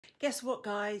Guess what,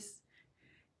 guys?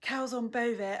 Cows on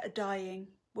BOVAER are dying.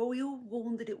 Well, we all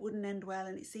warned that it wouldn't end well,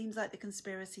 and it seems like the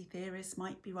conspiracy theorists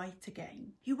might be right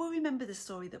again. You will remember the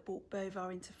story that brought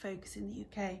BOVAER into focus in the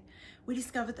UK. We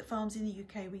discovered that farms in the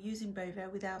UK were using BOVAER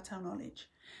without our knowledge,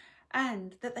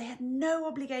 and that they had no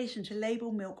obligation to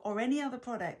label milk or any other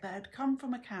product that had come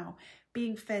from a cow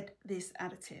being fed this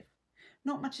additive.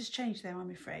 Not much has changed there,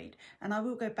 I'm afraid, and I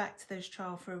will go back to those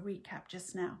trials for a recap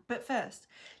just now. But first,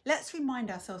 let's remind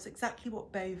ourselves exactly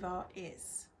what BOVAER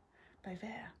is.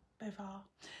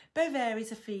 BOVAER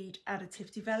is a feed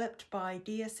additive developed by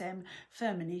DSM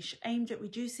Firmenich aimed at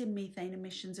reducing methane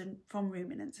emissions from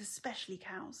ruminants, especially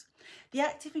cows. The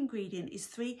active ingredient is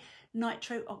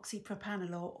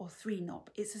 3-nitrooxypropanol or 3-NOP.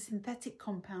 It's a synthetic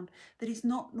compound that is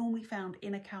not normally found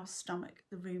in a cow's stomach,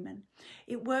 the rumen.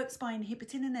 It works by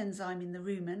inhibiting an enzyme in the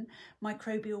rumen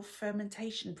microbial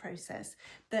fermentation process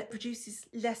that produces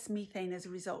less methane as a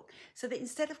result, so that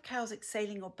instead of cows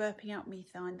exhaling or burping out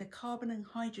methane, the carbon and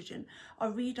hydrogen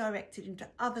are redirected into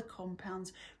other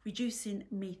compounds, reducing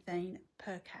methane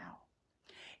per cow.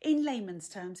 In layman's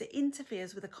terms, it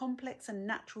interferes with a complex and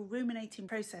natural ruminating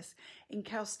process in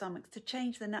cows' stomachs to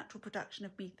change the natural production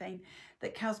of methane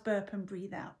that cows burp and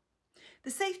breathe out. The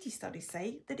safety studies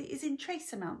say that it is in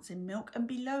trace amounts in milk and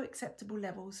below acceptable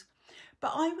levels,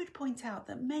 but I would point out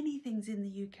that many things in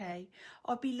the UK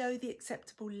are below the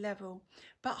acceptable level,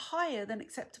 but higher than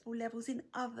acceptable levels in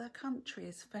other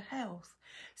countries for health.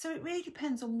 So it really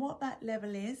depends on what that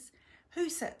level is, who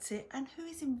sets it, and who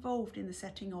is involved in the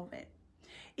setting of it.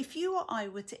 If you or I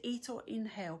were to eat or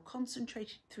inhale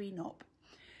concentrated 3-NOP,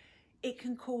 it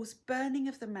can cause burning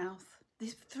of the mouth.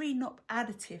 This 3-NOP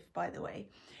additive, by the way,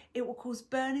 it will cause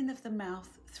burning of the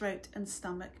mouth, throat and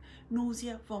stomach,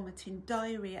 nausea, vomiting,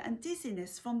 diarrhea and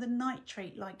dizziness from the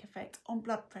nitrate-like effect on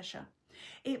blood pressure.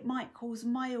 It might cause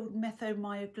mild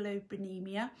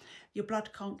methylmyoglobinaemia. Your blood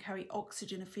can't carry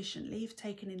oxygen efficiently if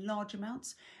taken in large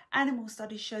amounts. Animal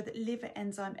studies show that liver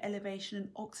enzyme elevation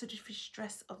and oxidative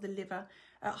stress of the liver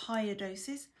at higher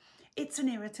doses. It's an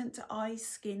irritant to eyes,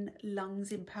 skin,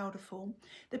 lungs in powder form.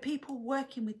 The people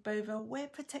working with BOVAER wear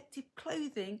protective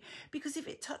clothing because if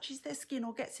it touches their skin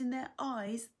or gets in their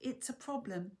eyes, it's a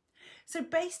problem. So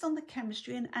based on the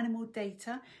chemistry and animal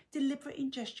data, deliberate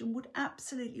ingestion would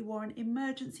absolutely warrant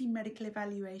emergency medical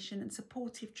evaluation and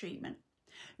supportive treatment.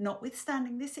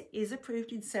 Notwithstanding this, it is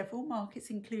approved in several markets,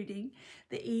 including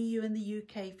the EU and the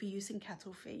UK, for use in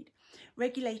cattle feed.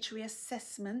 Regulatory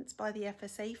assessments by the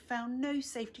FSA found no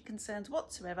safety concerns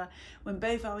whatsoever when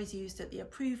BOVAER is used at the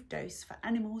approved dose for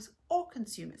animals or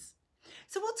consumers.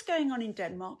 So what's going on in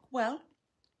Denmark? Well,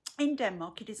 in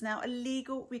Denmark, it is now a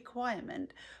legal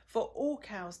requirement for all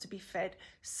cows to be fed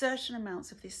certain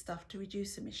amounts of this stuff to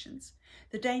reduce emissions.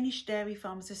 The Danish Dairy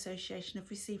Farmers Association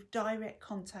have received direct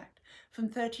contact from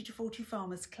 30 to 40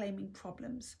 farmers claiming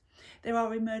problems. There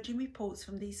are emerging reports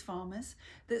from these farmers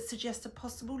that suggest a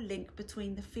possible link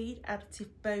between the feed additive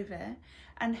BOVAER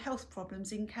and health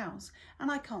problems in cows, and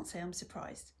I can't say I'm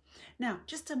surprised. Now,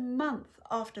 just a month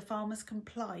after farmers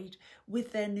complied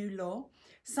with their new law,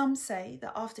 some say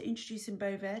that after introducing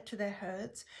BOVAER to their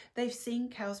herds, they've seen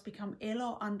cows become ill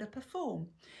or underperform.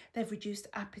 They've reduced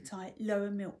appetite,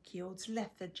 lower milk yields,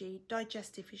 lethargy,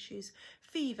 digestive issues,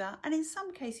 fever, and in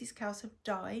some cases cows have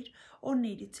died or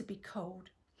needed to be culled.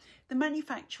 The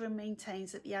manufacturer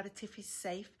maintains that the additive is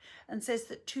safe and says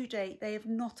that to date they have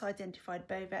not identified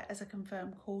BOVAER as a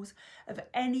confirmed cause of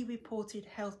any reported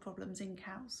health problems in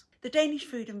cows. The Danish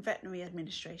Food and Veterinary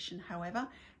Administration, however,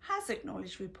 has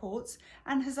acknowledged reports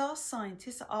and has asked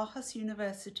scientists at Aarhus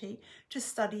University to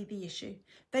study the issue.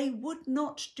 They would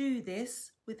not do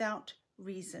this without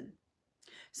reason.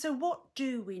 So what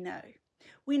do we know?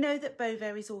 We know that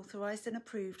BOVAER is authorised and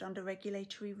approved under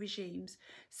regulatory regimes.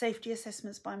 Safety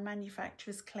assessments by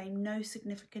manufacturers claim no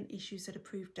significant issues at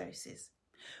approved doses.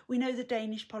 We know the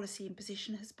Danish policy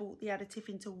imposition has brought the additive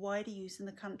into wider use in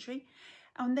the country,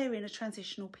 and they're in a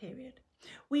transitional period.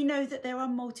 We know that there are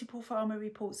multiple farmer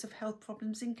reports of health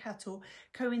problems in cattle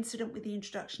coincident with the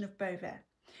introduction of BOVAER.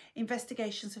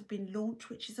 Investigations have been launched,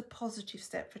 which is a positive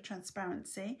step for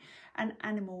transparency and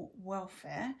animal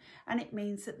welfare, and it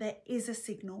means that there is a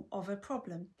signal of a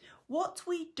problem. What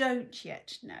we don't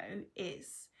yet know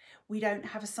is we don't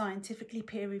have a scientifically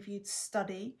peer-reviewed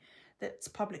study that's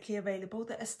publicly available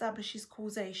that establishes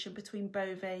causation between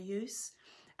BOVAER use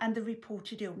and the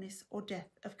reported illness or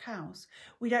death of cows.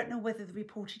 We don't know whether the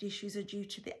reported issues are due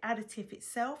to the additive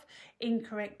itself,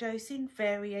 incorrect dosing,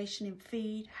 variation in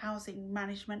feed, housing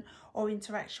management, or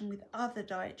interaction with other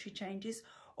dietary changes,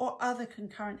 or other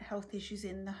concurrent health issues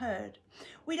in the herd.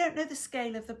 We don't know the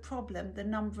scale of the problem, the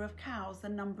number of cows, the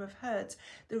number of herds,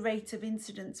 the rate of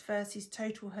incidence versus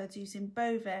total herds using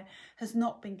BOVAER has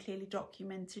not been clearly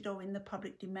documented or in the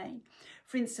public domain.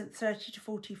 For instance, 30 to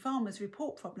 40 farmers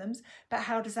report problems, but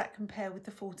how does that compare with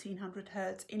the 1,400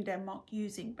 herds in Denmark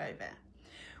using BOVAER?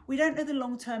 We don't know the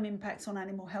long-term impacts on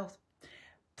animal health,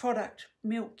 product,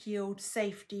 milk yield,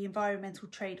 safety, environmental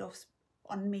trade-offs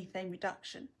on methane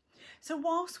reduction. So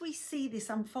whilst we see this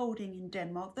unfolding in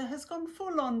Denmark that has gone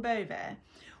full on BOVAER,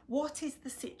 what is the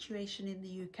situation in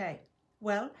the UK?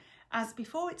 Well, as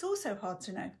before, it's also hard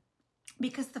to know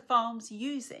because the farms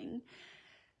using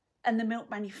and the milk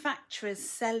manufacturers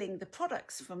selling the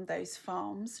products from those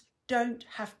farms don't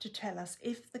have to tell us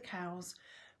if the cows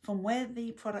from where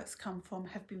the products come from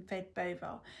have been fed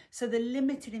BOVAER. So the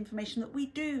limited information that we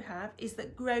do have is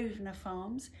that Grosvenor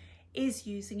Farms is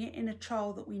using it in a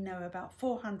trial that we know about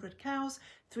 400 cows,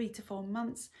 3 to 4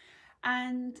 months,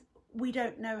 and we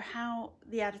don't know how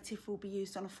the additive will be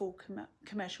used on a full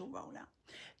commercial rollout.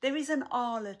 There is an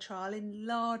ALA trial in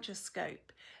larger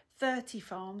scope, 30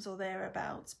 farms or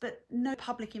thereabouts, but no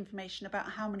public information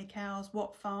about how many cows,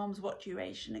 what farms, what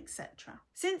duration, etc.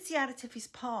 Since the additive is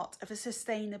part of a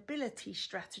sustainability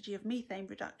strategy of methane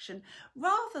reduction,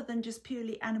 rather than just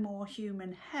purely animal or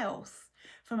human health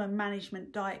from a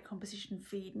management, diet, composition,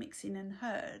 feed, mixing and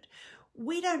herd,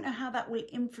 we don't know how that will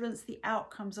influence the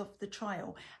outcomes of the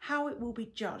trial, how it will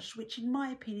be judged, which in my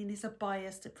opinion is a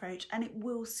biased approach, and it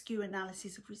will skew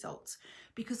analysis of results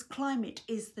because climate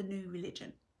is the new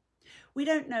religion. We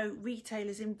don't know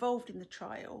retailers involved in the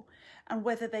trial and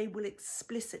whether they will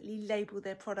explicitly label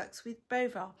their products with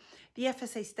BOVAER. The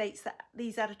FSA states that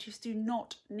these additives do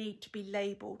not need to be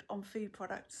labelled on food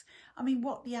products. I mean,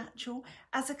 what the actual?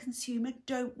 As a consumer,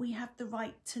 don't we have the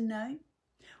right to know?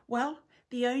 Well,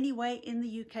 the only way in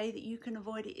the UK that you can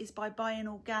avoid it is by buying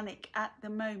organic at the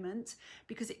moment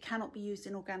because it cannot be used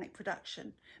in organic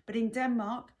production. But in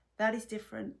Denmark, that is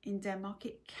different. In Denmark,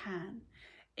 it can.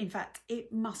 In fact,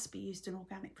 it must be used in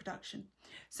organic production.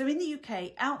 So in the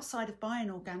UK, outside of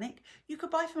buying organic, you could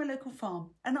buy from a local farm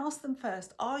and ask them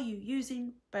first, are you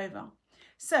using BOVAER?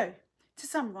 So to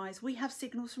summarise, we have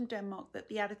signals from Denmark that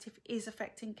the additive is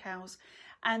affecting cows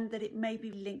and that it may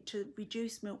be linked to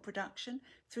reduced milk production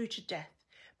through to death.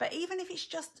 But even if it's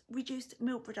just reduced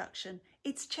milk production,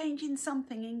 it's changing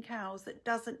something in cows that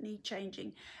doesn't need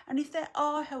changing. And if there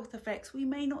are health effects, we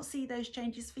may not see those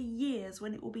changes for years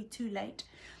when it will be too late.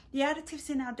 The additives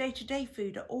in our day-to-day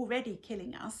food are already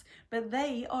killing us, but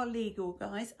they are legal,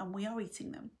 guys, and we are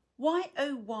eating them. Why,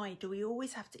 oh why, do we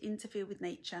always have to interfere with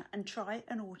nature and try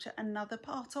and alter another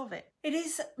part of it? It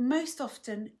is most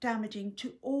often damaging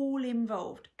to all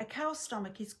involved. A cow's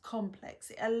stomach is complex.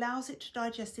 It allows it to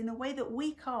digest in a way that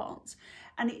we can't,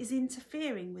 and it is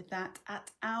interfering with that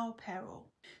at our peril.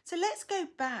 So let's go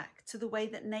back to the way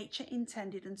that nature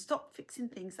intended and stop fixing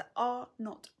things that are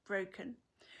not broken.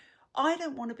 I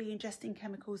don't want to be ingesting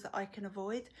chemicals that I can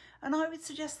avoid, and I would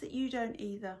suggest that you don't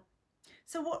either.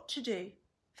 So what to do?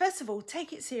 First of all,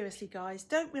 take it seriously, guys.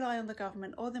 Don't rely on the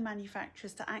government or the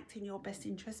manufacturers to act in your best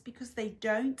interest because they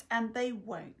don't and they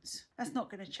won't. That's not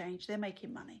going to change. They're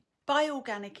making money. Buy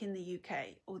organic in the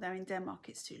UK, although in Denmark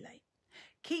it's too late.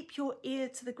 Keep your ear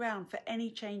to the ground for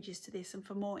any changes to this and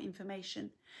for more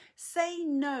information. Say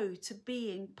no to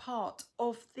being part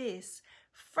of this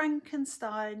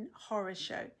Frankenstein horror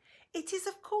show. It is,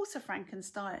 of course, a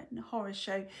Frankenstein horror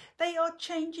show. They are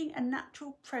changing a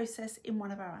natural process in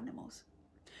one of our animals.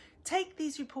 Take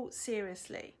these reports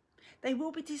seriously. They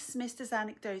will be dismissed as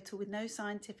anecdotal with no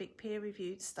scientific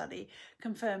peer-reviewed study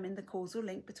confirming the causal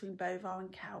link between BOVAER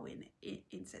and cow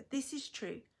insect. This is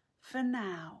true for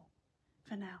now.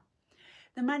 For now.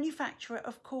 The manufacturer,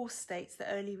 of course, states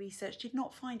that early research did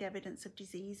not find evidence of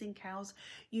disease in cows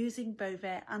using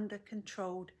BOVAER under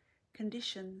controlled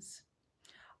conditions.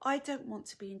 I don't want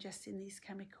to be ingesting these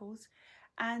chemicals,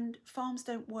 and farms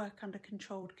don't work under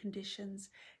controlled conditions.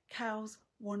 Cows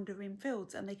wander in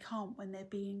fields and they can't when they're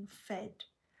being fed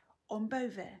on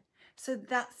BOVAER. So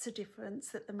that's a difference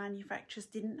that the manufacturers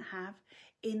didn't have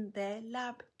in their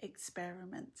lab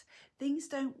experiment. Things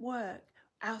don't work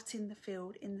out in the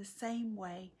field in the same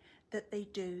way that they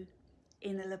do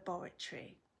in a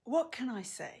laboratory. What can I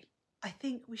say? I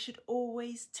think we should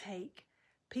always take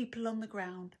people on the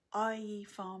ground, i.e.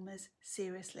 farmers,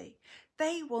 seriously.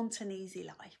 They want an easy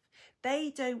life.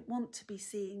 They don't want to be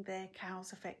seeing their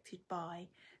cows affected by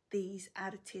these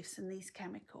additives and these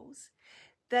chemicals.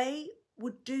 They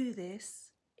would do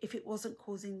this if it wasn't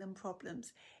causing them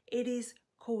problems. It is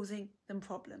causing them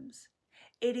problems.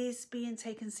 It is being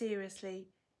taken seriously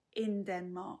in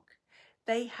Denmark.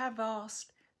 They have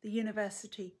asked the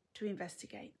university to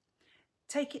investigate.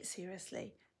 Take it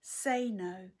seriously, say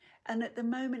no. And at the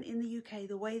moment in the UK,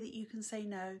 the way that you can say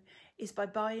no is by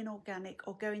buying organic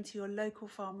or going to your local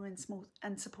farmer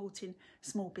and supporting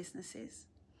small businesses.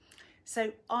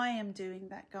 So I am doing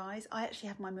that, guys. I actually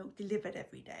have my milk delivered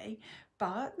every day,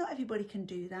 but not everybody can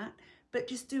do that. But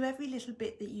just do every little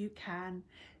bit that you can.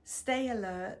 Stay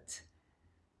alert.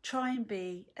 Try and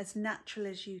be as natural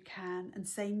as you can and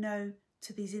say no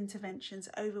to these interventions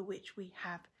over which we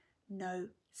have no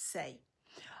say.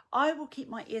 I will keep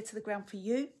my ear to the ground for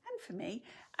you and for me,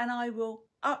 and I will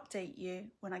update you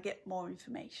when I get more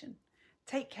information.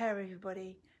 Take care,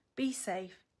 everybody. Be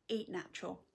safe. Eat natural.